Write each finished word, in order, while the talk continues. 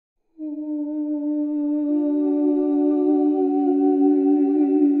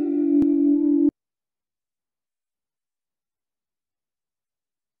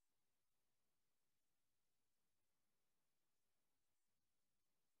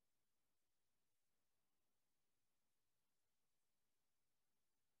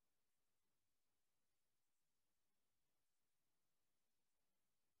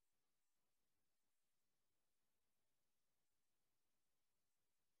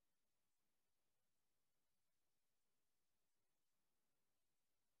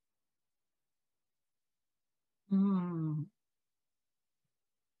Mm.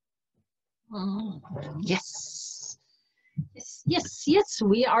 Yes. Yes, yes, yes,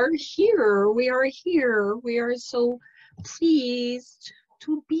 we are here. We are here. We are so pleased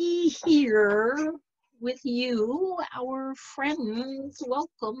to be here with you, our friends.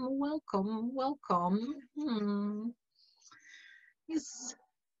 Welcome, welcome, welcome. Yes,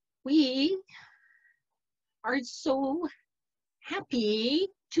 we are so happy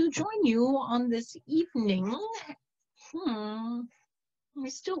to join you on this evening. We're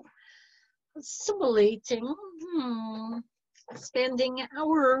still assimilating, expanding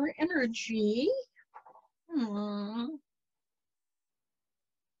our energy.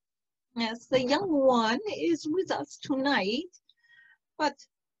 Yes, the young one is with us tonight, but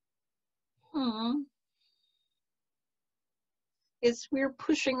is we're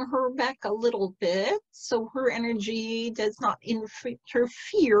pushing her back a little bit, so her energy does not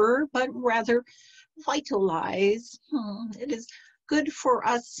interfere, but rather vitalize. It is good for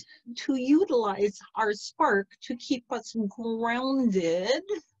us to utilize our spark to keep us grounded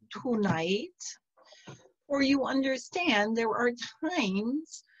tonight. For you understand, there are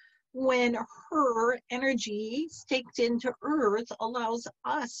times when her energy staked into earth allows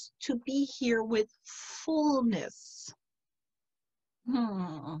us to be here with fullness.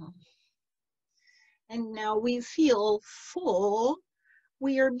 And now we feel full.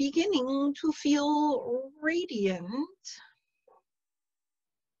 We are beginning to feel radiant.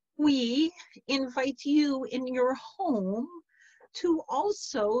 We invite you in your home to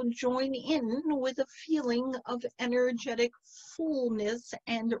also join in with a feeling of energetic fullness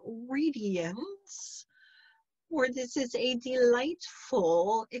and radiance, for this is a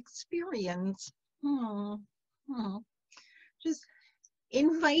delightful experience. Just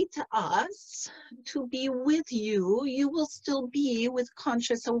invite us to be with you. You will still be with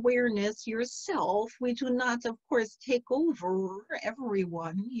conscious awareness yourself. We do not, of course, take over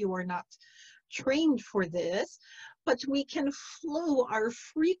everyone. You are not trained for this, but we can flow our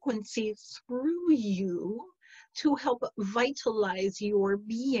frequency through you to help vitalize your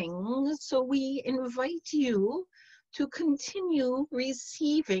being. So we invite you to continue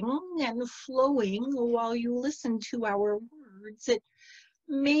receiving and flowing while you listen to our words. It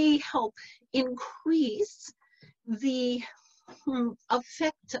may help increase the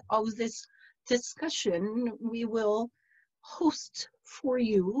effect of this discussion we will host for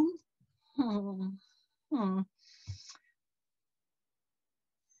you.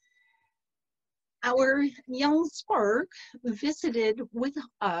 Our young spark visited with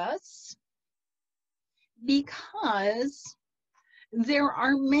us because there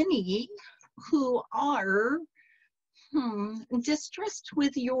are many who are distressed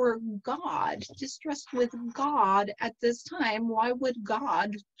with your God, distressed with God at this time. Why would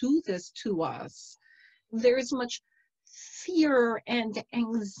God do this to us? There's much fear and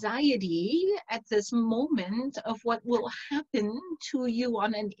anxiety at this moment of what will happen to you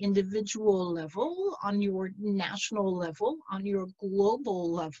on an individual level, on your national level, on your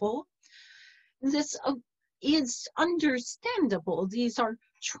global level. This is understandable. These are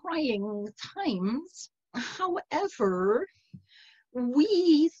trying times. However,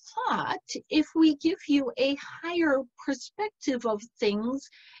 we thought if we give you a higher perspective of things,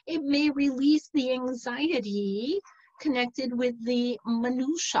 it may release the anxiety connected with the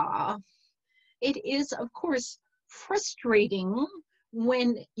minutia. It is, of course, frustrating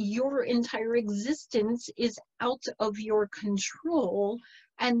when your entire existence is out of your control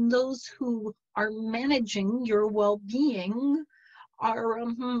and those who are managing your well-being are,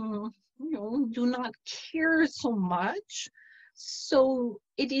 do not care so much. So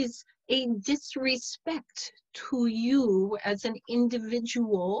it is a disrespect to you as an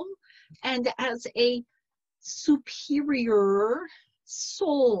individual and as a superior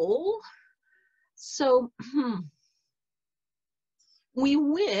soul. So we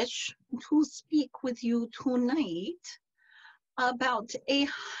wish to speak with you tonight about a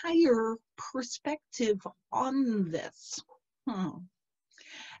higher perspective on this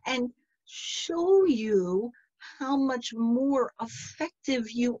and show you how much more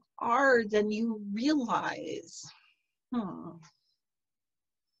effective you are than you realize.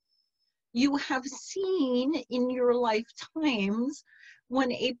 You have seen in your lifetimes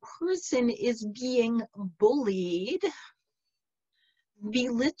when a person is being bullied,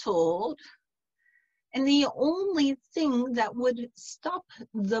 belittled, and the only thing that would stop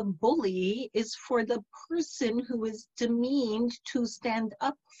the bully is for the person who is demeaned to stand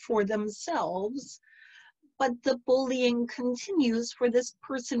up for themselves. But the bullying continues, for this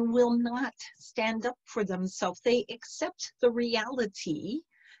person will not stand up for themselves. They accept the reality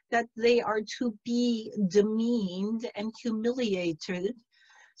that they are to be demeaned and humiliated.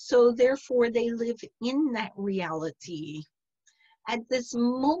 So therefore they live in that reality. At this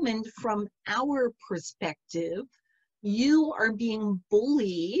moment, from our perspective, you are being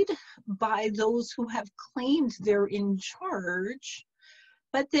bullied by those who have claimed they're in charge.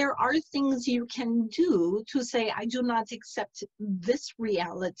 But there are things you can do to say, I do not accept this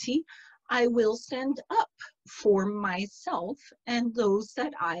reality. I will stand up for myself and those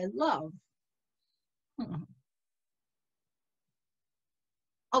that I love.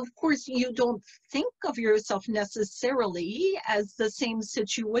 Of course, you don't think of yourself necessarily as the same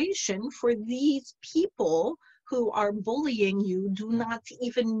situation, for these people who are bullying you do not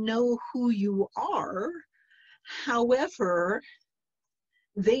even know who you are. However,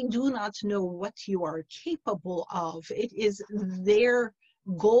 they do not know what you are capable of. It is their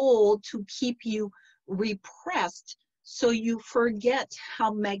goal to keep you repressed so you forget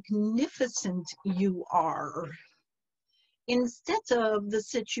how magnificent you are. Instead of the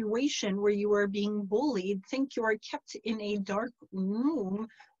situation where you are being bullied, think you are kept in a dark room,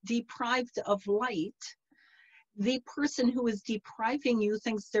 deprived of light. The person who is depriving you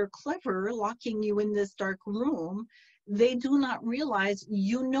thinks they're clever, locking you in this dark room. They do not realize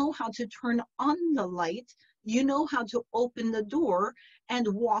you know how to turn on the light, you know how to open the door and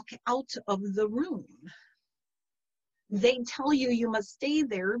walk out of the room. They tell you you must stay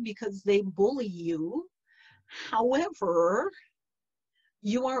there because they bully you. However,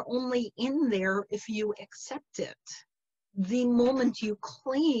 you are only in there if you accept it. The moment you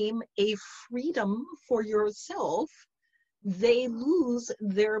claim a freedom for yourself, they lose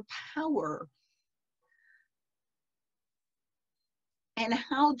their power. And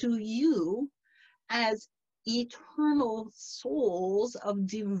how do you, as eternal souls of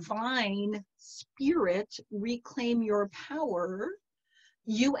divine spirit, reclaim your power?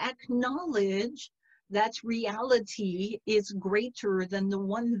 You acknowledge that reality is greater than the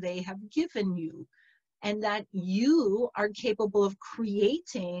one they have given you, and that you are capable of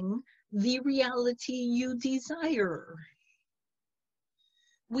creating the reality you desire.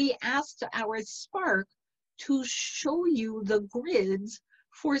 We asked our spark to show you the grids,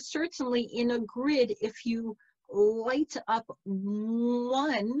 for certainly in a grid, if you light up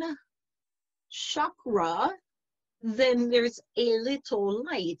one chakra, then there's a little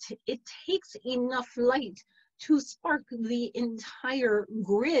light. It takes enough light to spark the entire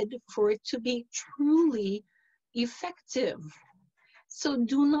grid for it to be truly effective. So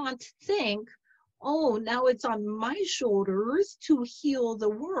do not think, oh, now it's on my shoulders to heal the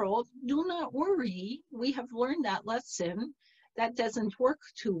world. Do not worry. We have learned that lesson. That doesn't work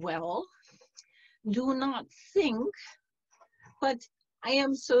too well. Do not think, but I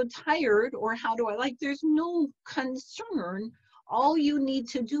am so tired, or how do I like? There's no concern. All you need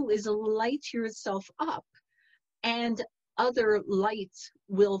to do is light yourself up, and other lights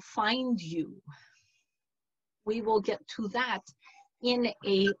will find you. We will get to that in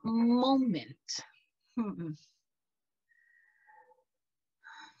a moment.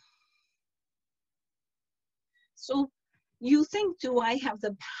 So you think, do I have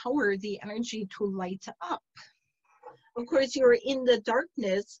the power, the energy to light up? Of course, you're in the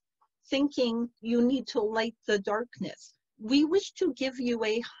darkness thinking you need to light the darkness. We wish to give you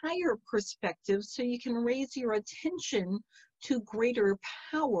a higher perspective so you can raise your attention to greater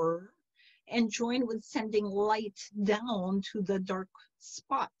power and join with sending light down to the dark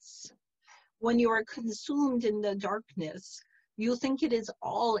spots. When you are consumed in the darkness, you think it is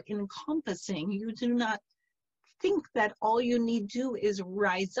all encompassing. You do not think that all you need to do is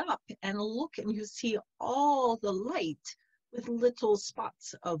rise up and look, and you see all the light with little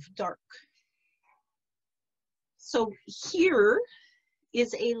spots of dark. So here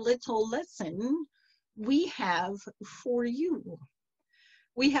is a little lesson we have for you.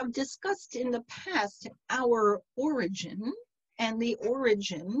 We have discussed in the past our origin and the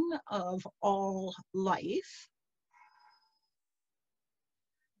origin of all life.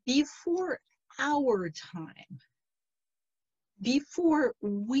 Before our time, before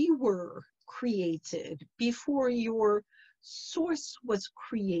we were created, before your source was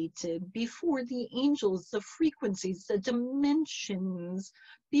created, before the angels, the frequencies, the dimensions,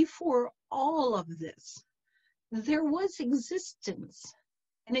 before all of this, there was existence,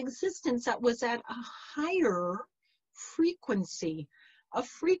 an existence that was at a higher frequency, a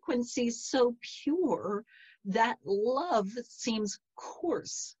frequency so pure that love seems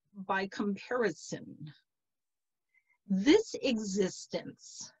coarse by comparison. This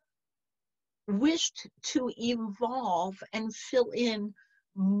existence wished to evolve and fill in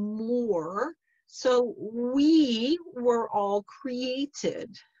more, so we were all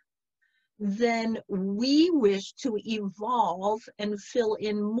created. then we wish to evolve and fill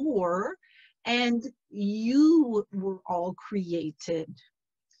in more, and you were all created.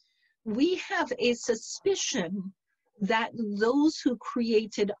 We have a suspicion that those who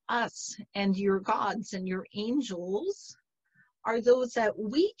created us and your gods and your angels are those that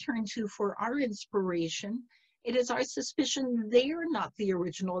we turn to for our inspiration. It is our suspicion they are not the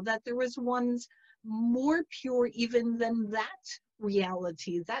original, that there was ones more pure even than that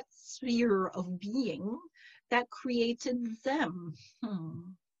reality, that sphere of being that created them.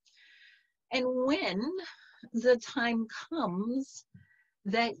 And when the time comes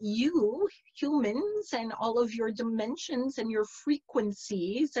that you, humans, and all of your dimensions and your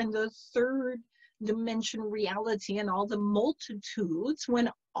frequencies and the third dimension reality and all the multitudes, when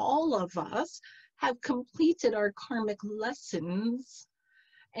all of us have completed our karmic lessons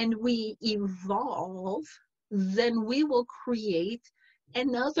and we evolve, then we will create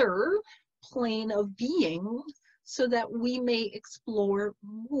another plane of being so that we may explore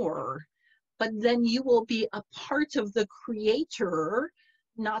more. But then you will be a part of the creator,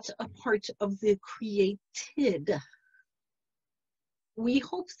 not a part of the created. We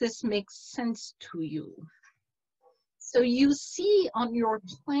hope this makes sense to you. So you see on your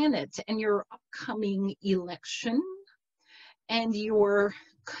planet and your upcoming election and your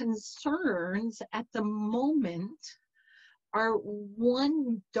concerns at the moment are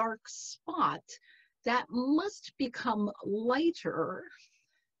one dark spot that must become lighter.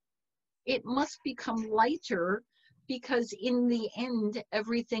 It must become lighter because in the end,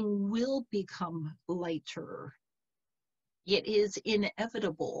 everything will become lighter. It is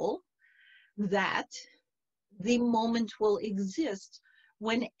inevitable that the moment will exist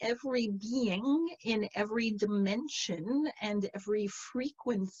when every being in every dimension and every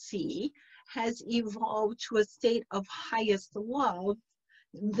frequency has evolved to a state of highest love,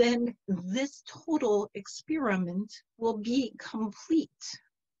 then this total experiment will be complete.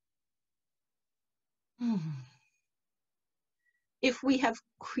 If we have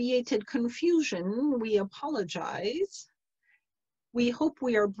created confusion, we apologize. We hope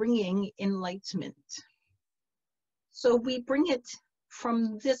we are bringing enlightenment. So we bring it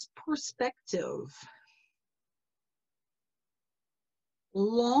from this perspective.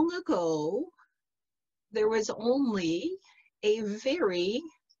 Long ago, there was only a very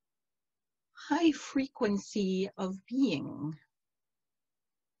high frequency of being.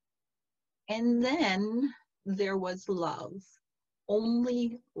 And then there was love,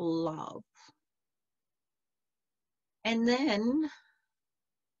 only love. And then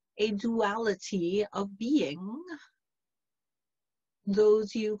a duality of being,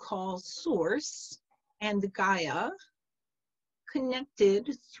 those you call Source and Gaia, connected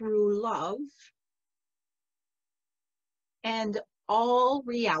through love, and all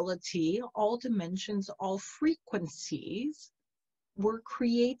reality, all dimensions, all frequencies were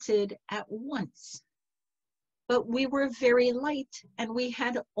created at once. But we were very light and we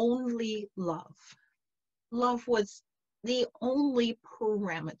had only love. Love was the only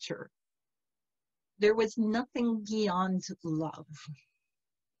parameter. There was nothing beyond love.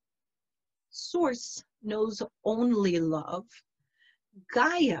 Source knows only love.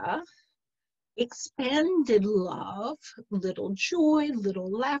 Gaia expanded love, little joy,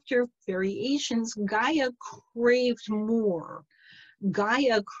 little laughter, variations. Gaia craved more.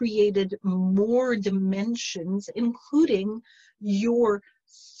 Gaia created more dimensions, including your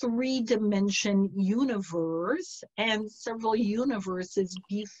three-dimension universe and several universes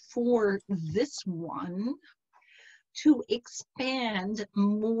before this one, to expand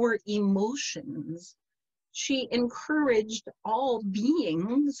more emotions. She encouraged all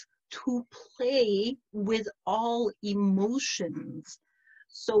beings to play with all emotions.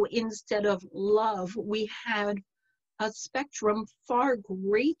 So instead of love, we had a spectrum far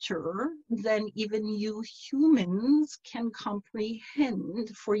greater than even you humans can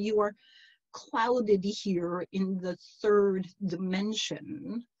comprehend, for you are clouded here in the third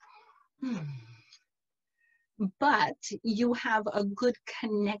dimension. But you have a good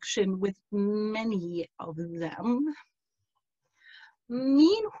connection with many of them.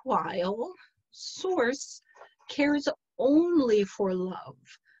 Meanwhile, Source cares only for love.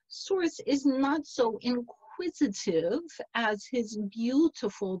 Source is not so inquisitive as his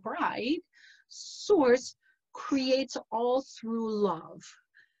beautiful bride. Source creates all through love.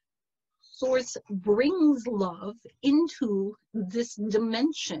 Source brings love into this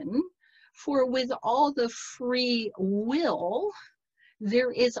dimension, for with all the free will,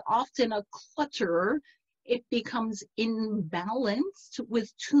 there is often a clutter. It becomes imbalanced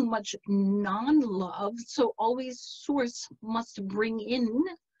with too much non-love. So always Source must bring in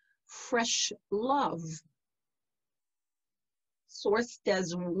fresh love. Source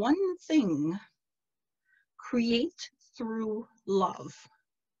does one thing: create through love.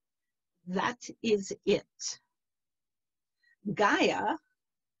 That is it. Gaia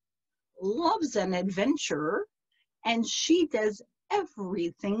loves an adventure, and she does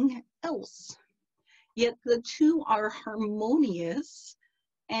everything else. Yet the two are harmonious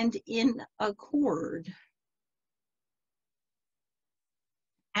and in accord.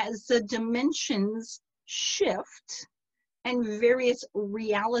 As the dimensions shift and various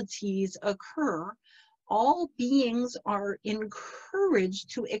realities occur, all beings are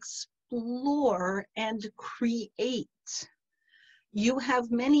encouraged to explore and create. You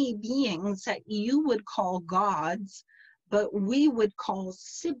have many beings that you would call gods, but we would call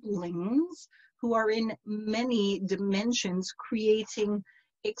siblings, who are in many dimensions creating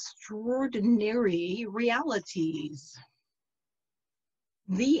extraordinary realities.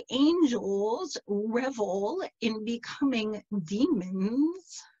 The angels revel in becoming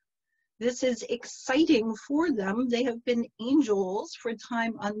demons. This is exciting for them. They have been angels for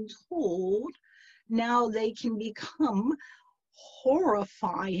time untold. Now they can become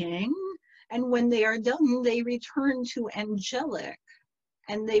horrifying, and when they are done, they return to angelic,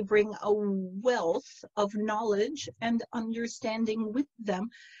 and they bring a wealth of knowledge and understanding with them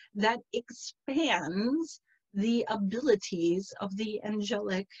that expands the abilities of the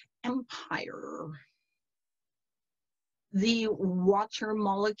angelic empire. The water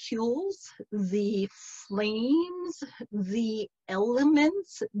molecules, the flames, the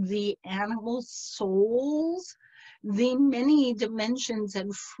elements, the animal souls, the many dimensions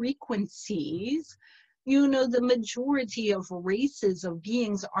and frequencies. You know, the majority of races of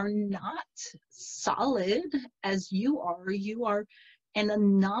beings are not solid as you are. You are an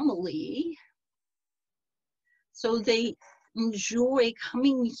anomaly. So they enjoy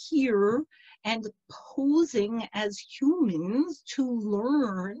coming here and posing as humans to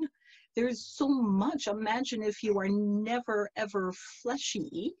learn. There's so much. Imagine if you are never ever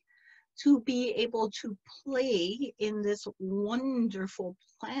fleshy, to be able to play in this wonderful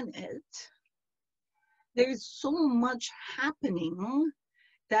planet. There's so much happening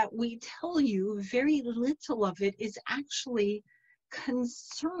that we tell you very little of it is actually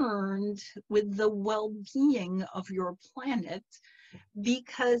concerned with the well-being of your planet,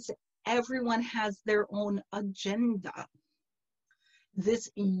 because everyone has their own agenda. This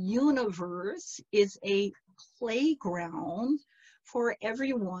universe is a playground for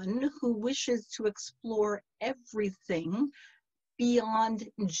everyone who wishes to explore everything beyond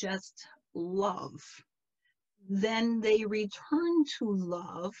just love. Then they return to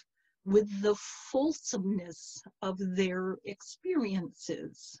love with the fulsomeness of their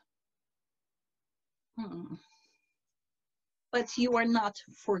experiences. But you are not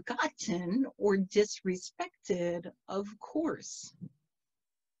forgotten or disrespected, of course.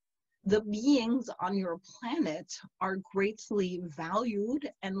 The beings on your planet are greatly valued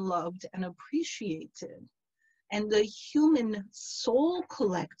and loved and appreciated. And the human soul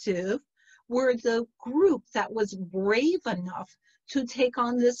collective were the group that was brave enough to take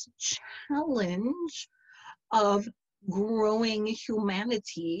on this challenge of growing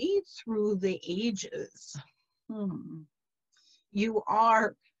humanity through the ages. You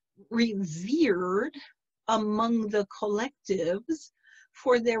are revered among the collectives,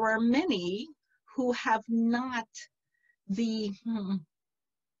 for there are many who have not the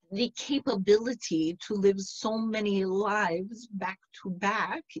capability to live so many lives back to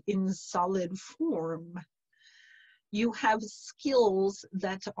back in solid form. You have skills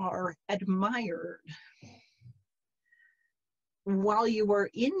that are admired. While you are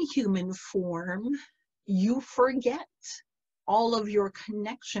in human form, you forget all of your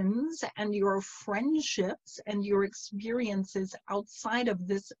connections and your friendships and your experiences outside of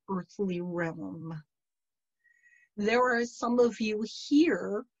this earthly realm. There are some of you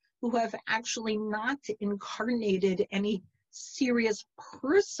here who have actually not incarnated any serious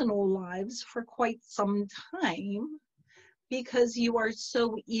personal lives for quite some time, because you are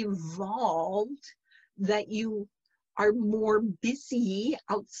so evolved that you are more busy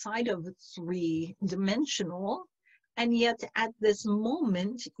outside of three-dimensional. And yet at this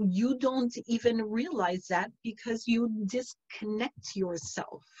moment, you don't even realize that, because you disconnect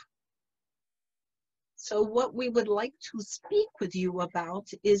yourself. So what we would like to speak with you about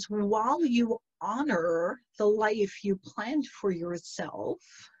is, while you honor the life you planned for yourself,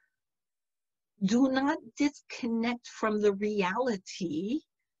 do not disconnect from the reality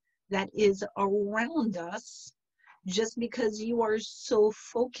that is around us just because you are so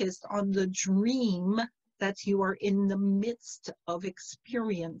focused on the dream that you are in the midst of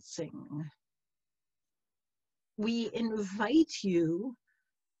experiencing. We invite you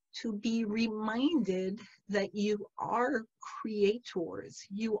to be reminded that you are creators,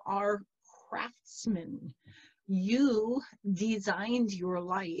 you are craftsmen. You designed your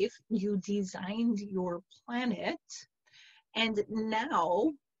life, you designed your planet, and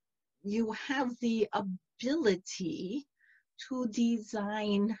now you have the ability to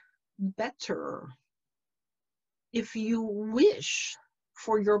design better. If you wish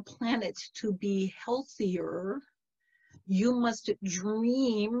for your planet to be healthier, you must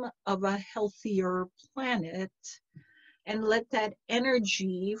dream of a healthier planet and let that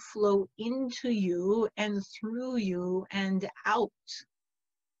energy flow into you and through you and out.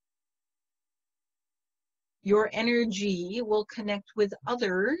 Your energy will connect with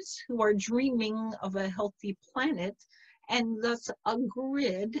others who are dreaming of a healthy planet, and thus a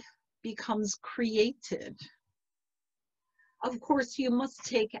grid becomes created. Of course, you must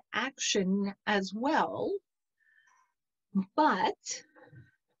take action as well,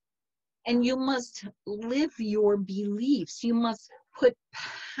 and you must live your beliefs. You must put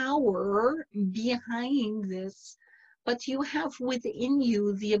power behind this, but you have within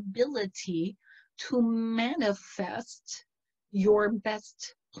you the ability to manifest your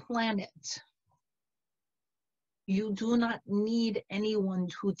best planet. You do not need anyone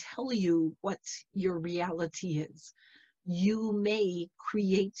to tell you what your reality is. You may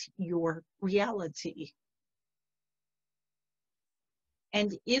create your reality.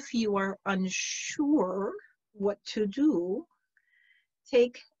 And if you are unsure what to do,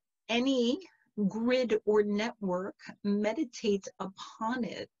 take any grid or network, meditate upon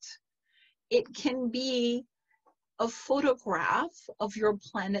it. It can be a photograph of your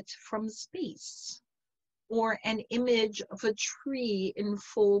planet from space, or an image of a tree in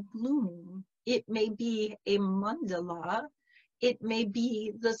full bloom. It may be a mandala. It may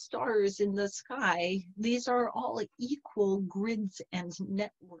be the stars in the sky. These are all equal grids and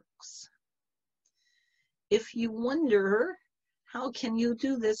networks. If you wonder, how can you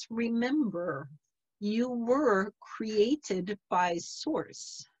do this? Remember, you were created by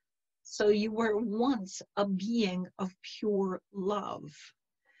Source. So you were once a being of pure love.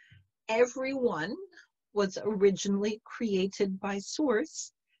 Everyone was originally created by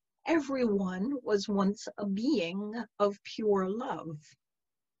Source. Everyone was once a being of pure love.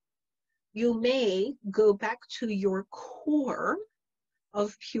 You may go back to your core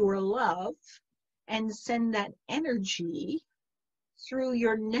of pure love and send that energy through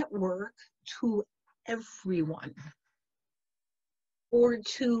your network to everyone, or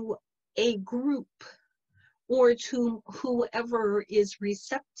to a group, or to whoever is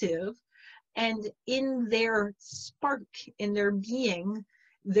receptive, and in their spark, in their being,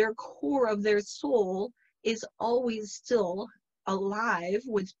 their core of their soul is always still alive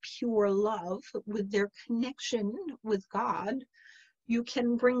with pure love, with their connection with God. You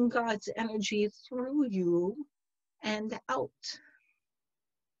can bring God's energy through you and out.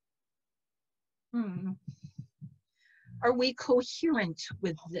 Are we coherent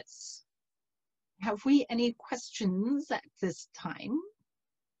with this? Have we any questions at this time?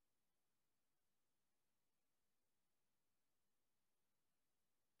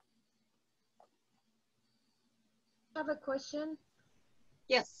 I have a question.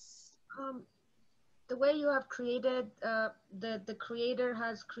 Yes. The way you have created, the creator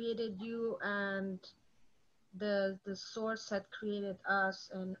has created you, and the source had created us,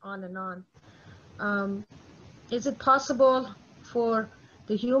 and on and on. Is it possible for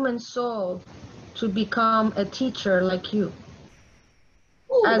the human soul to become a teacher like you?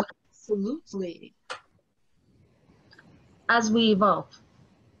 Oh, absolutely. As we evolve.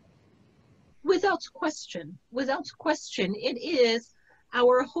 Without question, it is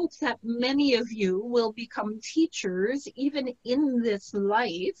our hope that many of you will become teachers even in this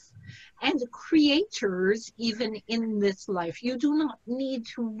life, and creators even in this life. You do not need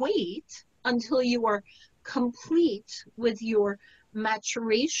to wait until you are complete with your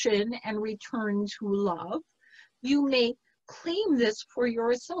maturation and return to love. You may claim this for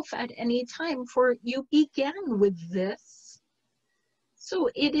yourself at any time, for you began with this. So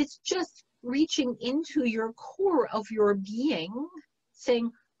it is just reaching into your core of your being,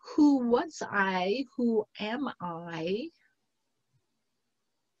 saying, who was I? Who am I?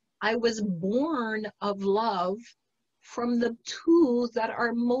 I was born of love from the two that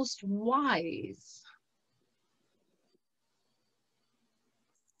are most wise.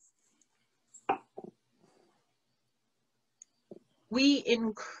 We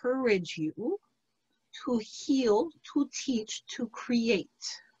encourage you to heal, to teach, to create.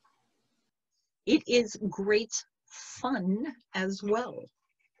 It is great fun as well.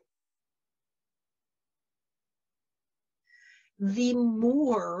 The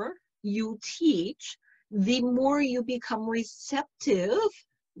more you teach, the more you become receptive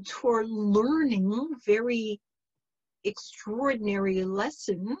toward learning very extraordinary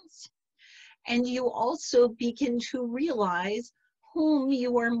lessons. And you also begin to realize whom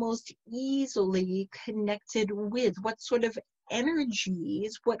you are most easily connected with, what sort of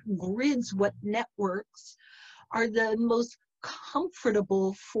energies, what grids, what networks are the most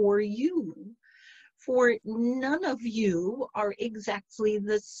comfortable for you. For none of you are exactly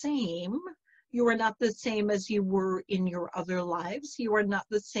the same. You are not the same as you were in your other lives. You are not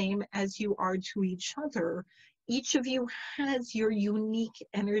the same as you are to each other. Each of you has your unique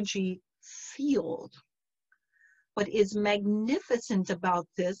energy field. What is magnificent about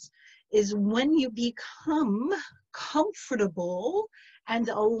this is when you become comfortable and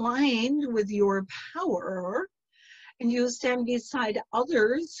aligned with your power, and you stand beside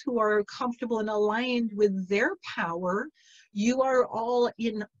others who are comfortable and aligned with their power, you are all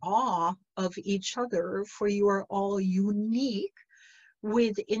in awe of each other, for you are all unique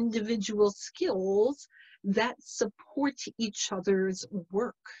with individual skills that support each other's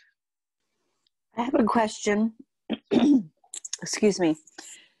work. I have a question. Excuse me.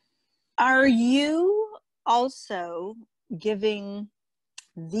 Are you also giving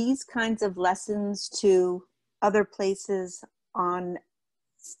these kinds of lessons to other places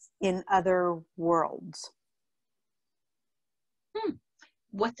in other worlds?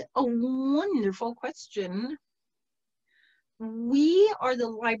 What a wonderful question. We are the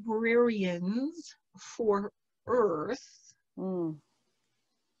librarians for Earth.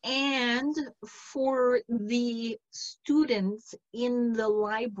 And for the students in the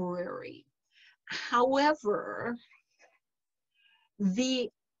library. However, the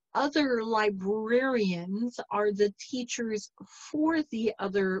other librarians are the teachers for the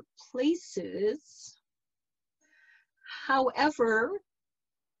other places. However,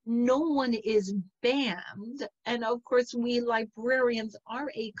 no one is banned. And of course, we librarians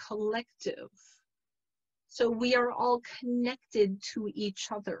are a collective. So we are all connected to each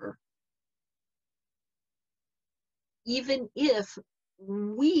other. Even if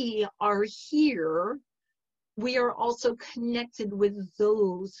we are here, we are also connected with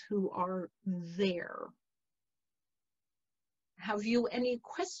those who are there. Have you any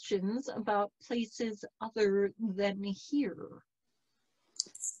questions about places other than here?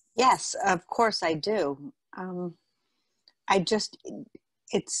 Yes, of course I do.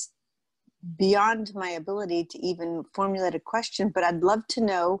 It's beyond my ability to even formulate a question, but I'd love to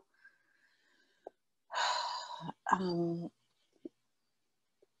know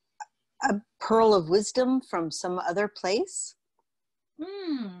a pearl of wisdom from some other place.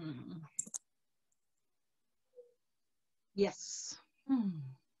 Yes.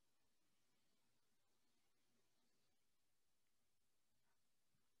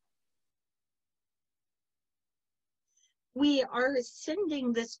 We are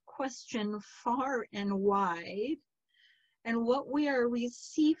sending this question far and wide, and what we are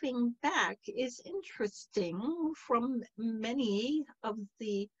receiving back is interesting from many of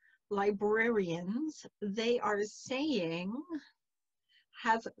the librarians. They are saying,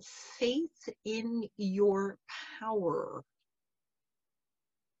 have faith in your power.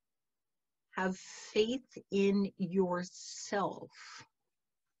 Have faith in yourself.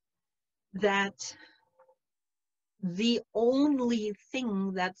 That the only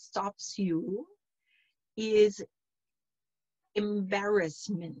thing that stops you is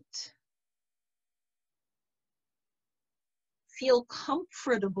embarrassment. Feel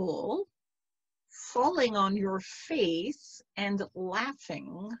comfortable falling on your face and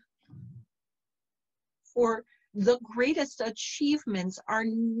laughing. For the greatest achievements are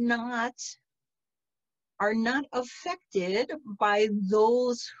not affected by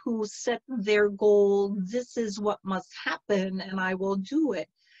those who set their goal, this is what must happen and I will do it.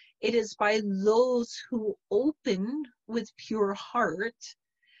 It is by those who open with pure heart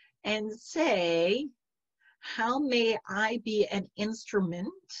and say, how may I be an instrument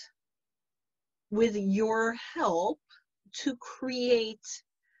with your help to create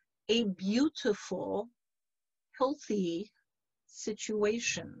a beautiful, healthy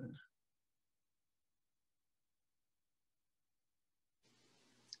situation?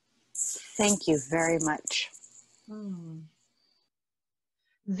 Thank you very much.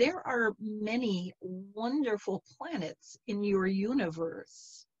 There are many wonderful planets in your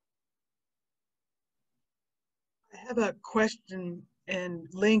universe. I have a question and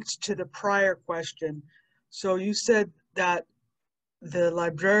linked to the prior question. So you said that the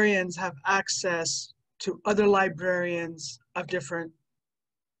librarians have access to other librarians of different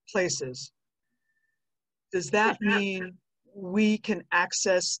places. Does that mean we can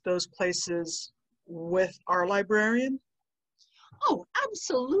access those places with our librarian? Oh,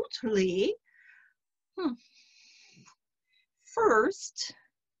 absolutely. First,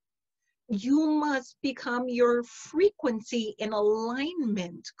 you must become your frequency in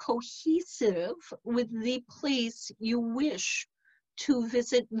alignment, cohesive with the place you wish to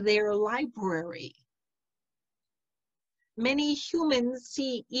visit their library. Many humans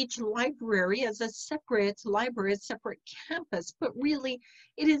see each library as a separate library, a separate campus, but really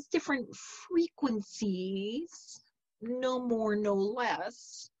it is different frequencies, no more, no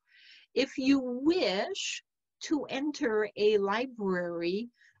less. If you wish to enter a library,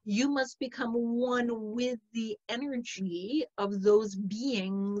 you must become one with the energy of those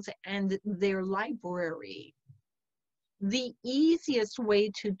beings and their library. The easiest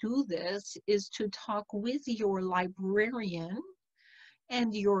way to do this is to talk with your librarian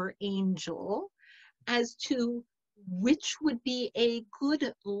and your angel as to which would be a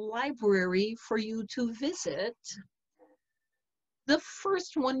good library for you to visit. The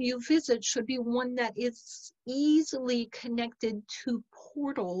first one you visit should be one that is easily connected to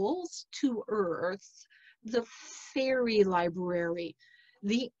portals to Earth, the fairy library,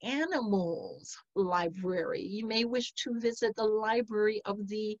 the animals library. You may wish to visit the library of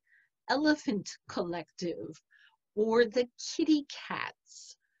the elephant collective or the kitty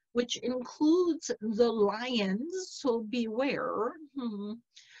cats, which includes the lions, so beware.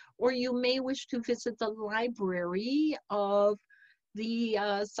 Or you may wish to visit the library of the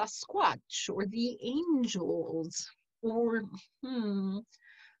Sasquatch or the angels, or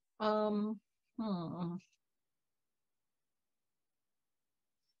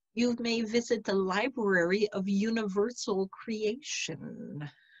you may visit the library of universal creation.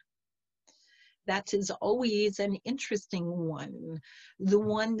 That is always an interesting one, the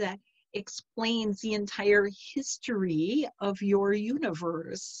one that explains the entire history of your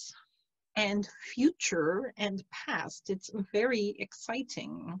universe and future and past. It's very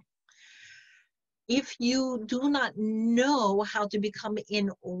exciting. If you do not know how to become in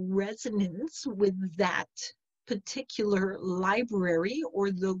resonance with that particular library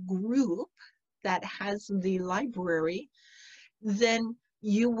or the group that has the library, then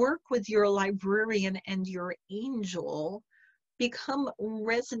you work with your librarian and your angel, become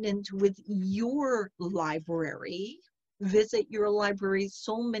resonant with your library, visit your library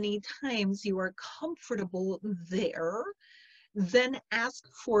so many times you are comfortable there, then ask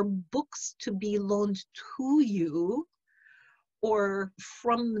for books to be loaned to you or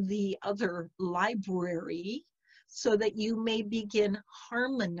from the other library so that you may begin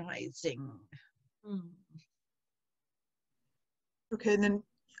harmonizing. Okay, and then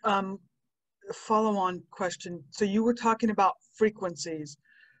a follow-on question. So you were talking about frequencies.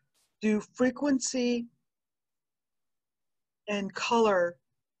 Do frequency and color,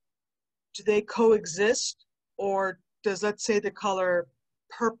 do they coexist, or does, let's say, the color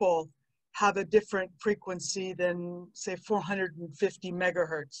purple have a different frequency than, say, 450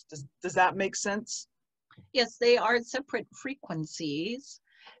 megahertz? Does that make sense? Yes, they are separate frequencies.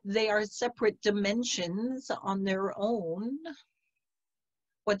 They are separate dimensions on their own.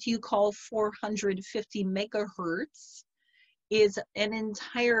 What you call 450 megahertz is an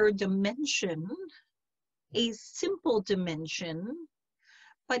entire dimension, a simple dimension,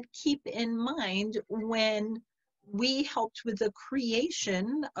 but keep in mind when we helped with the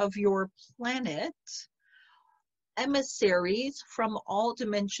creation of your planet, emissaries from all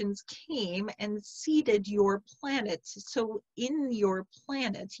dimensions came and seeded your planet. So in your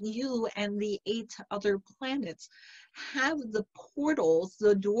planet, you and the 8 other planets have the portals,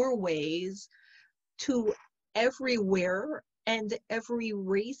 the doorways to everywhere and every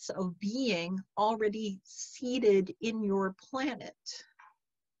race of being already seated in your planet.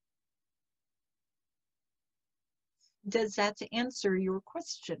 Does that answer your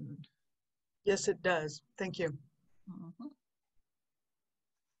question? Yes, it does. Thank you.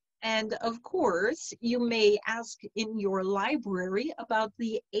 And of course, you may ask in your library about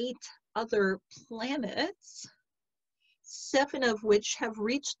the 8 other planets, 7 of which have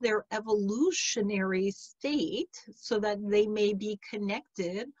reached their evolutionary state so that they may be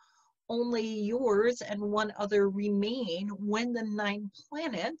connected. Only yours and 1 other remain when the 9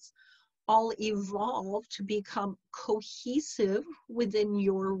 planets all evolve to become cohesive within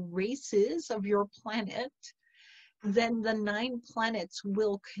your races of your planet. Then the 9 planets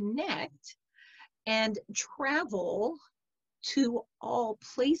will connect and travel to all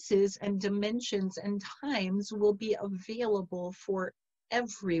places and dimensions and times will be available for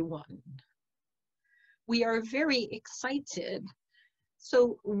everyone. We are very excited.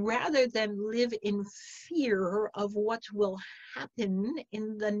 So rather than live in fear of what will happen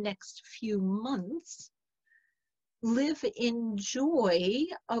in the next few months, live in joy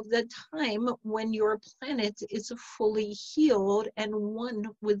of the time when your planet is fully healed and one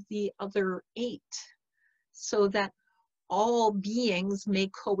with the other 8, so that all beings may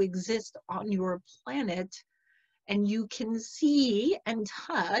coexist on your planet, and you can see and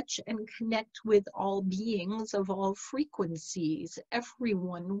touch and connect with all beings of all frequencies.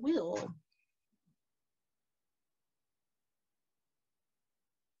 Everyone will.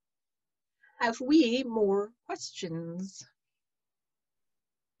 Have we more questions?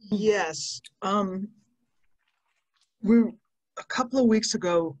 Yes. We a couple of weeks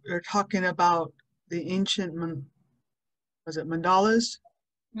ago we were talking about the ancient mandalas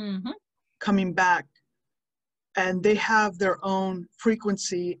coming back, and they have their own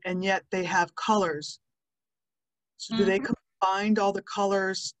frequency, and yet they have colors. So do they combine all the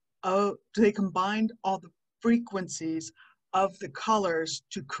colors of? Do they combine all the frequencies of the colors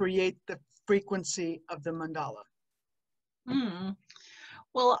to create the frequency of the mandala?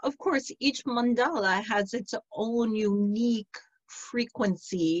 Well, of course, each mandala has its own unique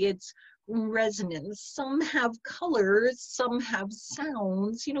frequency, its resonance. Some have colors, some have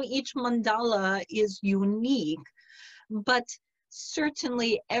sounds. You know, each mandala is unique, but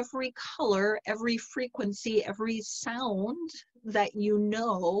certainly every color, every frequency, every sound that you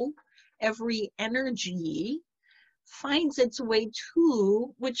know, every energy finds its way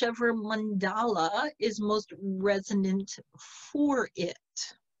to whichever mandala is most resonant for it.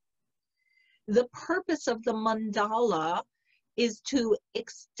 The purpose of the mandala is to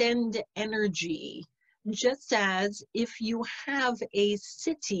extend energy. Just as if you have a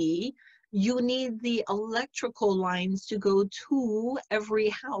city, you need the electrical lines to go to every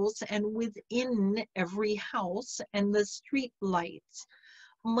house and within every house, and the street lights.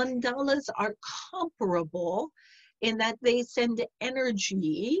 Mandalas are comparable in that they send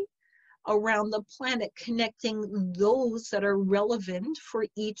energy around the planet, connecting those that are relevant for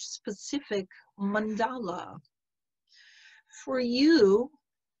each specific mandala. For you,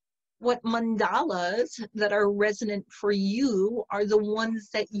 what mandalas that are resonant for you are the ones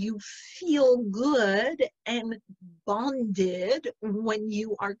that you feel good and bonded when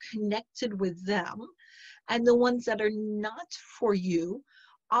you are connected with them. And the ones that are not for you,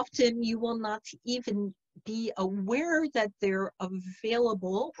 often you will not even be aware that they're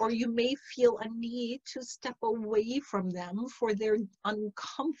available, or you may feel a need to step away from them for they're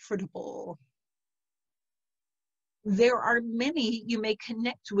uncomfortable. There are many you may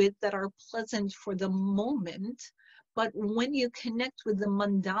connect with that are pleasant for the moment, but when you connect with the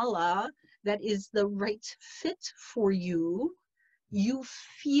mandala that is the right fit for you, you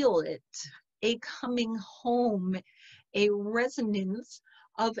feel it, a coming home, a resonance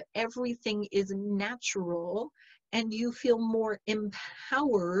of everything is natural, and you feel more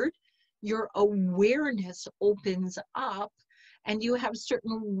empowered. Your awareness opens up, and you have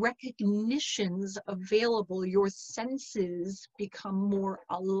certain recognitions available. Your senses become more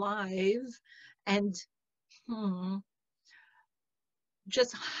alive and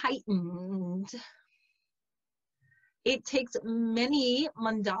just heightened. It takes many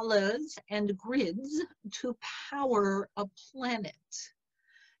mandalas and grids to power a planet.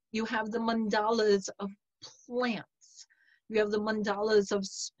 You have the mandalas of plants. You have the mandalas of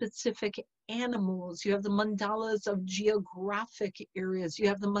specific animals. You have the mandalas of geographic areas. You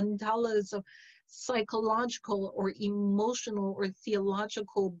have the mandalas of psychological or emotional or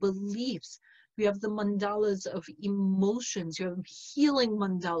theological beliefs. You have the mandalas of emotions. You have healing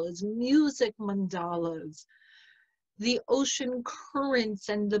mandalas, music mandalas, the ocean currents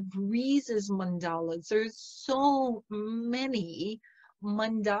and the breezes mandalas. There's so many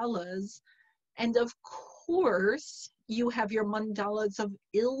mandalas. And of course, you have your mandalas of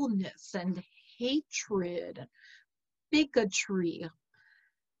illness and hatred, bigotry.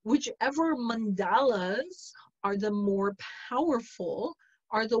 Whichever mandalas are the more powerful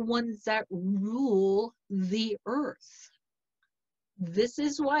are the ones that rule the earth. This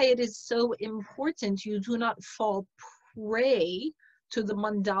is why it is so important you do not fall prey to the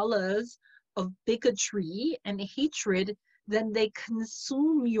mandalas of bigotry and hatred. Then they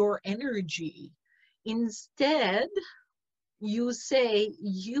consume your energy. Instead, you say,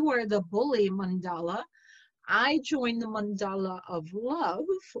 you are the bully mandala. I join the mandala of love,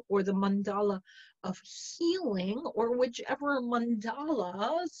 or the mandala of healing, or whichever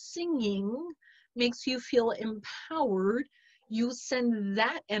mandala singing makes you feel empowered. You send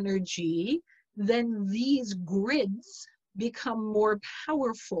that energy, then these grids become more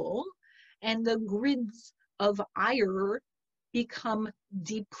powerful, and the grids of ire become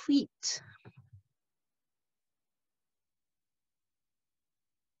deplete.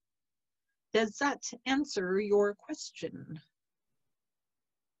 Does that answer your question?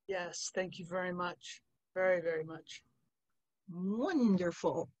 Yes, thank you very much. Very, very much.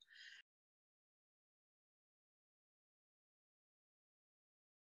 Wonderful.